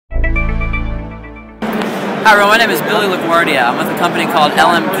Hi everyone, my name is Billy LaGuardia. I'm with a company called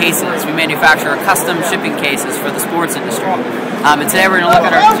LM Cases. We manufacture custom shipping cases for the sports industry. And today we're going to look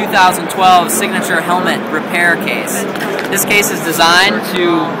at our 2012 signature helmet repair case. This case is designed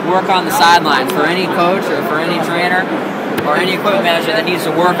to work on the sidelines for any coach or for any trainer or any equipment manager that needs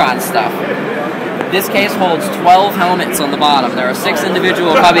to work on stuff. This case holds 12 helmets on the bottom. There are 6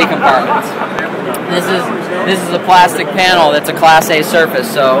 individual cubby compartments. This is a plastic panel that's a Class A surface,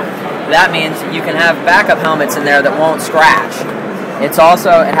 so that means you can have backup helmets in there that won't scratch. It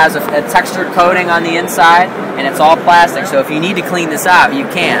has a textured coating on the inside, and it's all plastic, so if you need to clean this out, you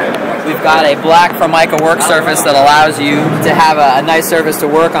can. We've got a black Formica work surface that allows you to have a nice surface to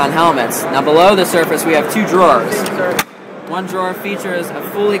work on helmets. Now below the surface we have 2 drawers. One drawer features a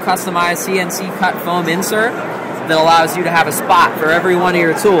fully customized CNC cut foam insert that allows you to have a spot for every one of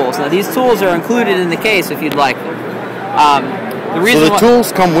your tools. Now these tools are included in the case if you'd like them. So the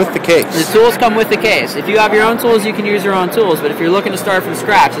tools come with the case? The tools come with the case. If you have your own tools, you can use your own tools, but if you're looking to start from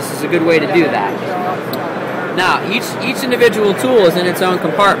scratch, this is a good way to do that. Now, each individual tool is in its own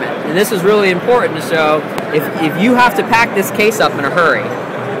compartment, and this is really important to show if you have to pack this case up in a hurry,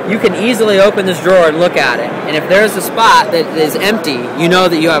 you can easily open this drawer and look at it. And if there's a spot that is empty, you know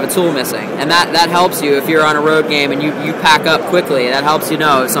that you have a tool missing. And that helps you if you're on a road game and you pack up quickly. That helps you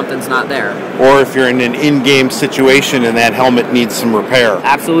know if something's not there. Or if you're in an in-game situation and that helmet needs some repair.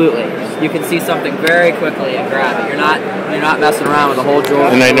 Absolutely. You can see something very quickly and grab it. You're not messing around with the whole drawer.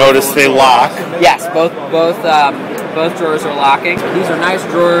 And I noticed they lock. Yes, both drawers are locking. These are nice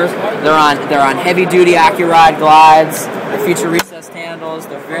drawers. They're on heavy-duty AccuRide glides. They feature recessed handles.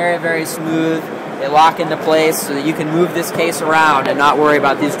 They're very, very smooth. They lock into place so that you can move this case around and not worry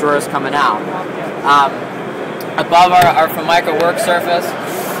about these drawers coming out. Above our Formica work surface,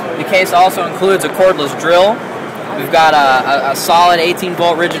 the case also includes a cordless drill. We've got a solid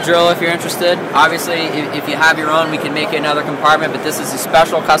 18-volt rigid drill if you're interested. Obviously, if you have your own, we can make you another compartment, but this is a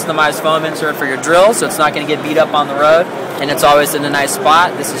special customized foam insert for your drill, so it's not going to get beat up on the road, and it's always in a nice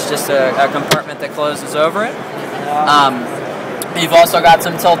spot. This is just a compartment that closes over it. You've also got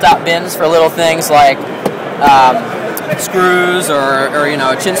some tilt-out bins for little things like screws or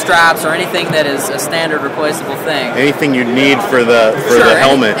chin straps or anything that is a standard replaceable thing. Anything you need for the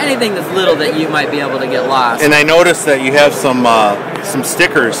helmet. Anything that's little that you might be able to get lost. And I noticed that you have some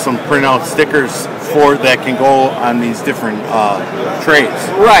stickers, some printout stickers that can go on these different trays.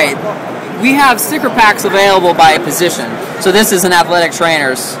 Right. We have sticker packs available by position. So this is an athletic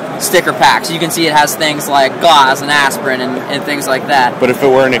trainer's sticker pack. So you can see it has things like gauze and aspirin and things like that. But if it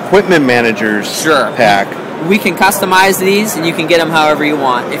were an equipment manager's pack, we can customize these and you can get them however you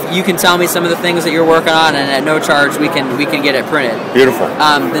want. If you can tell me some of the things that you're working on, and at no charge we can get it printed. Beautiful.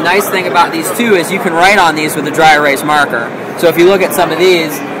 The nice thing about these too is you can write on these with a dry erase marker. So if you look at some of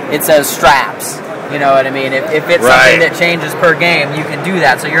these, it says straps. You know what I mean? If it's something that changes per game, you can do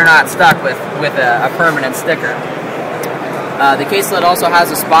that, so you're not stuck with a permanent sticker. The case lid also has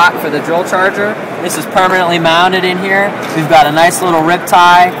a spot for the drill charger. This is permanently mounted in here. We've got a nice little rip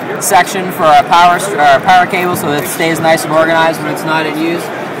tie section for our power cable so that it stays nice and organized when it's not in use.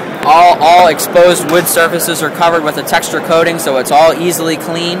 All exposed wood surfaces are covered with a texture coating, so it's all easily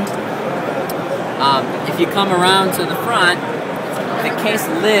cleaned. If you come around to the front, the case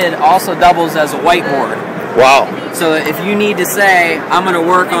lid also doubles as a whiteboard. Wow. So if you need to say, I'm going to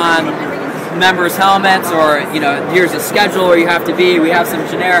work on members' helmets, or here's a schedule where you have to be, we have some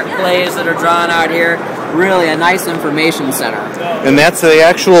generic plays that are drawn out here. Really a nice information center. And that's the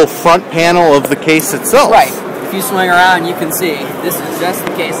actual front panel of the case itself. Right. If you swing around, you can see this is just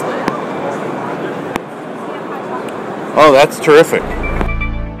the case lid. Oh, that's terrific.